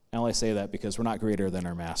 I only say that because we're not greater than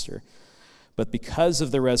our master. But because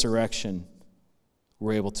of the resurrection,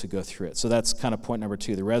 we're able to go through it. So that's kind of point number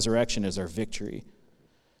 2. The resurrection is our victory.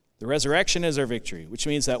 The resurrection is our victory, which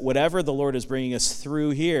means that whatever the Lord is bringing us through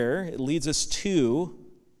here, it leads us to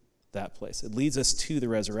that place. It leads us to the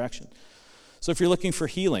resurrection. So if you're looking for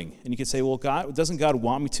healing, and you could say, well, God, doesn't God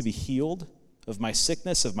want me to be healed of my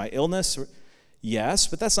sickness, of my illness? Yes,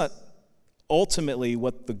 but that's not ultimately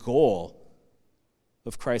what the goal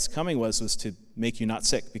of Christ's coming was to make you not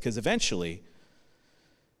sick, because eventually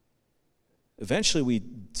we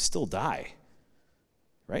still die,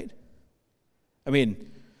 right? I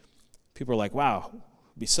mean, people are like, wow,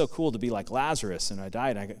 it'd be so cool to be like Lazarus, and I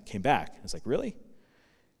died and I came back. I was like, really?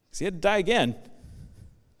 Because he had to die again.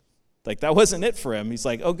 Like, that wasn't it for him. He's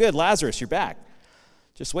like, oh, good, Lazarus, you're back.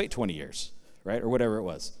 Just wait 20 years, right? Or whatever it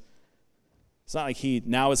was. It's not like he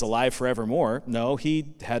now is alive forevermore. No,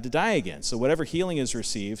 he had to die again. So whatever healing is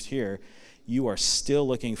received here, you are still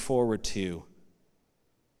looking forward to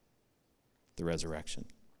the resurrection.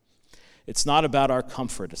 It's not about our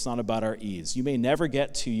comfort. It's not about our ease. You may never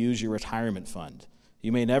get to use your retirement fund.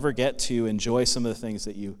 You may never get to enjoy some of the things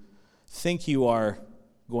that you think you are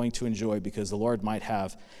going to enjoy, because the Lord might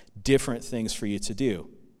have different things for you to do.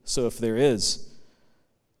 So if there is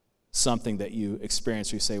something that you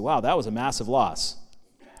experience where you say, wow, that was a massive loss,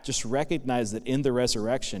 just recognize that in the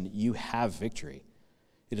resurrection, you have victory.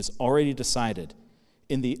 It is already decided.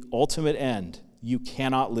 In the ultimate end, you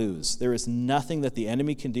cannot lose. There is nothing that the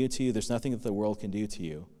enemy can do to you. There's nothing that the world can do to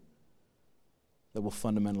you that will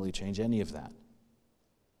fundamentally change any of that.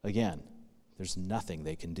 Again, there's nothing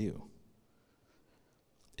they can do.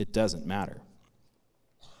 It doesn't matter.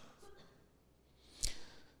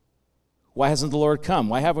 Why hasn't the Lord come?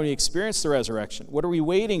 Why haven't we experienced the resurrection? What are we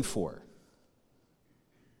waiting for?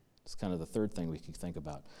 It's kind of the third thing we can think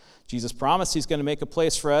about. Jesus promised he's going to make a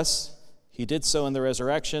place for us. He did so in the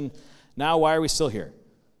resurrection. Now, why are we still here?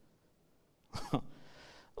 Well,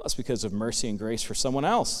 it's because of mercy and grace for someone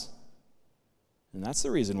else. And that's the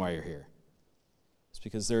reason why you're here. It's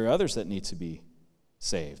because there are others that need to be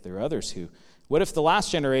saved. There are others who, what if the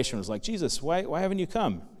last generation was like, Jesus, why haven't you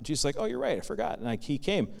come? And Jesus is like, oh, you're right, I forgot. And he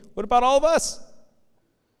came. What about all of us?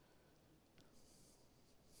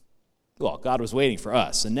 Well, God was waiting for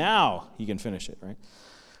us, and now he can finish it, right?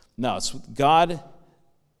 No, it's God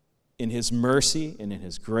in his mercy and in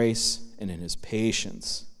his grace and in his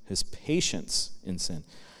patience in sin,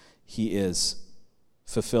 he is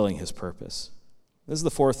fulfilling his purpose. This is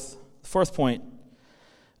the fourth point.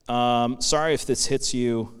 Sorry if this hits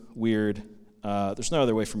you weird. There's no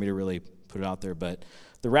other way for me to really put it out there, but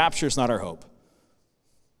the rapture is not our hope.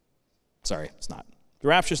 Sorry, it's not. The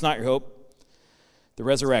rapture is not your hope. The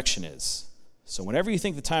resurrection is. So whenever you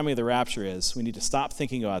think the timing of the rapture is, we need to stop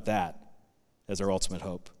thinking about that as our ultimate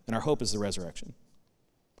hope. And our hope is the resurrection.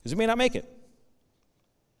 Because we may not make it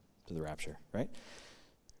to the rapture, right?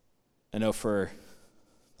 I know for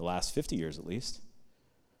the last 50 years at least,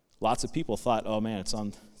 lots of people thought, oh man, it's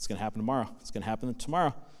going to happen tomorrow. It's going to happen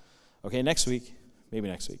tomorrow. Okay, next week, maybe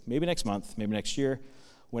next month, maybe next year.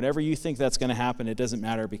 Whenever you think that's going to happen, it doesn't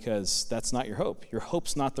matter because that's not your hope. Your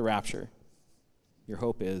hope's not the rapture. Your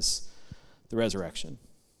hope is the resurrection.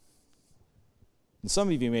 And some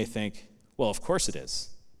of you may think, well, of course it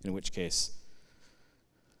is, in which case,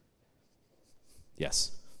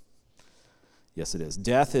 yes. Yes, it is.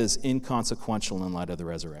 Death is inconsequential in light of the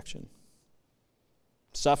resurrection.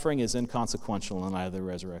 Suffering is inconsequential in light of the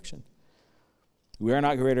resurrection. We are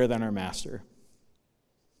not greater than our master.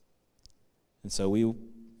 And so we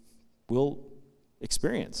will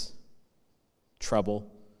experience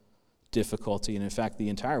trouble, difficulty, and in fact, the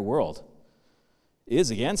entire world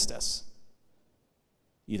is against us,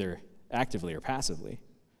 either actively or passively.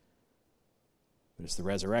 But it's the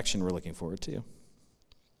resurrection we're looking forward to.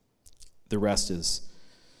 The rest is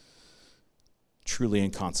truly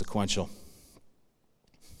inconsequential.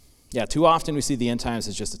 Yeah, too often we see the end times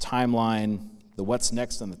as just a timeline, the what's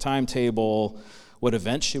next on the timetable, what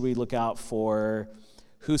events should we look out for,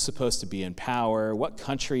 who's supposed to be in power, what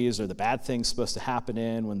countries are the bad things supposed to happen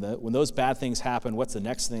in, when those bad things happen, what's the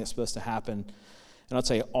next thing that's supposed to happen. And I'll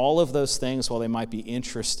tell you, all of those things, while they might be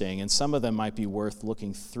interesting, and some of them might be worth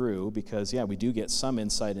looking through, because, yeah, we do get some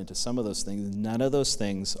insight into some of those things, none of those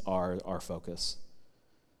things are our focus.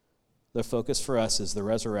 The focus for us is the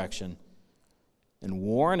resurrection and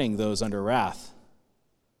warning those under wrath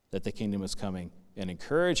that the kingdom is coming and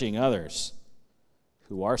encouraging others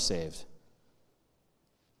who are saved.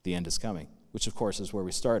 The end is coming, which, of course, is where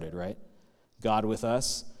we started, right? God with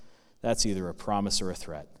us, that's either a promise or a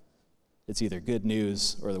threat. It's either good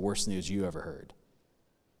news or the worst news you ever heard.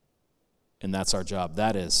 And that's our job.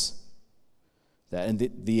 That is that. And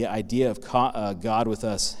the idea of God with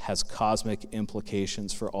us has cosmic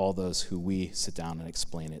implications for all those who we sit down and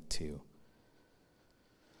explain it to.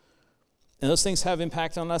 And those things have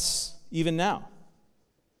impact on us even now.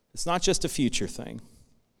 It's not just a future thing.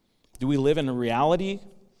 Do we live in a reality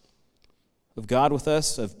of God with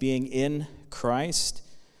us, of being in Christ?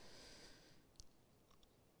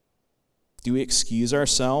 Do we excuse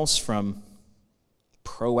ourselves from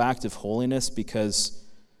proactive holiness because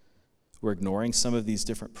we're ignoring some of these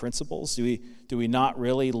different principles? Do we not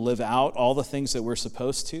really live out all the things that we're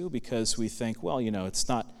supposed to because we think, well, it's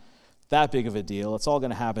not that big of a deal. It's all going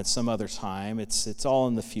to happen some other time. It's all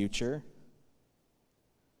in the future.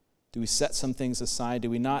 Do we set some things aside? Do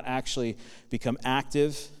we not actually become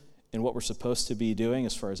active in what we're supposed to be doing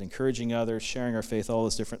as far as encouraging others, sharing our faith, all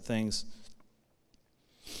those different things?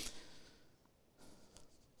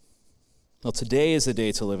 Well, today is the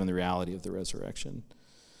day to live in the reality of the resurrection.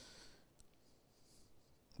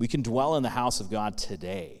 We can dwell in the house of God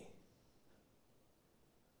today.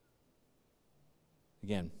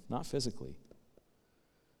 Again, not physically,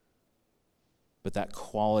 but that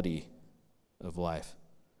quality of life.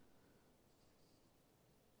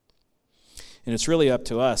 And it's really up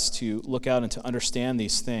to us to look out and to understand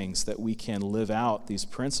these things, that we can live out these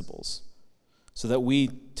principles, so that we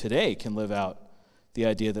today can live out the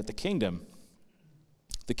idea that the kingdom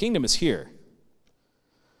is here,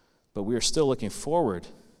 but we are still looking forward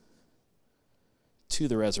to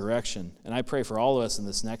the resurrection. And I pray for all of us in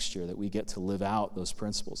this next year that we get to live out those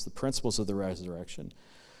principles, the principles of the resurrection,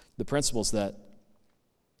 the principles that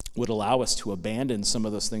would allow us to abandon some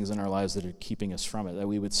of those things in our lives that are keeping us from it, that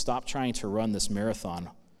we would stop trying to run this marathon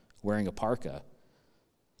wearing a parka,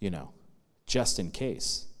 just in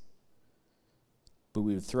case. But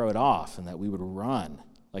we would throw it off, and that we would run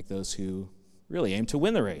like those who really aim to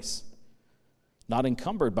win the race, not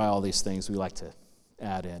encumbered by all these things we like to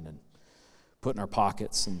add in and put in our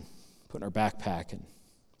pockets and put in our backpack and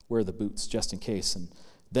wear the boots just in case and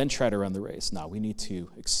then try to run the race. No, we need to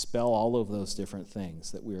expel all of those different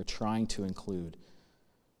things that we are trying to include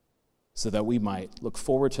so that we might look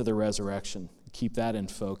forward to the resurrection, keep that in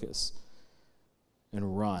focus,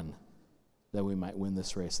 and run, that we might win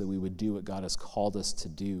this race, that we would do what God has called us to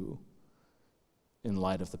do in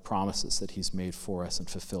light of the promises that he's made for us and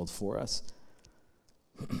fulfilled for us.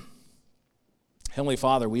 Heavenly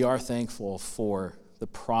Father, we are thankful for the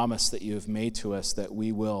promise that you have made to us that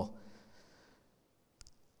we will,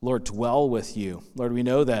 Lord, dwell with you. Lord, we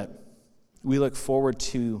know that we look forward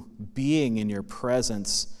to being in your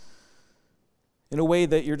presence in a way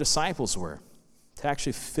that your disciples were, to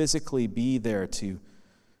actually physically be there to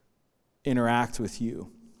interact with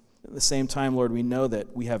you. At the same time, Lord, we know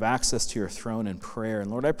that we have access to your throne in prayer.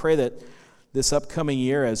 And Lord, I pray that this upcoming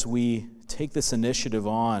year, as we take this initiative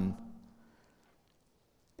on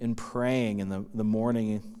in praying in the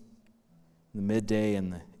morning, the midday,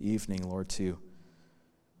 and the evening, Lord, to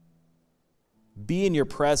be in your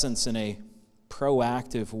presence in a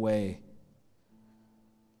proactive way.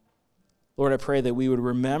 Lord, I pray that we would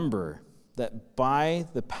remember that by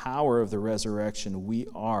the power of the resurrection, we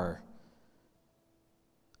are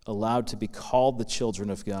allowed to be called the children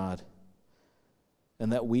of God,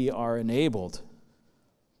 and that we are enabled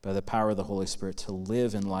by the power of the Holy Spirit to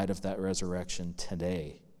live in light of that resurrection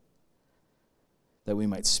today, that we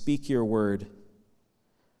might speak your word,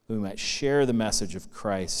 that we might share the message of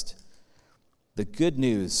Christ, the good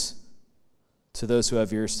news to those who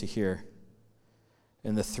have ears to hear,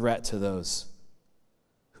 and the threat to those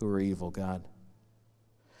who are evil, God.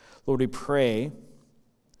 Lord, we pray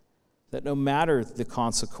that no matter the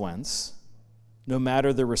consequence, no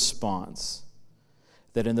matter the response,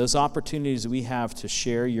 that in those opportunities we have to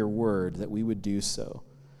share your word, that we would do so.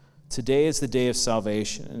 Today is the day of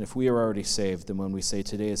salvation, and if we are already saved, then when we say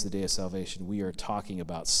today is the day of salvation, we are talking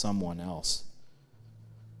about someone else.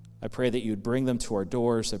 I pray that you'd bring them to our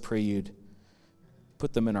doors. I pray you'd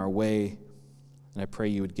put them in our way, and I pray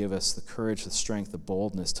you would give us the courage, the strength, the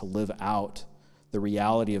boldness to live out the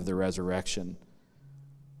reality of the resurrection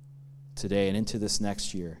today and into this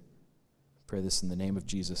next year. I pray this in the name of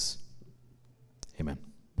Jesus.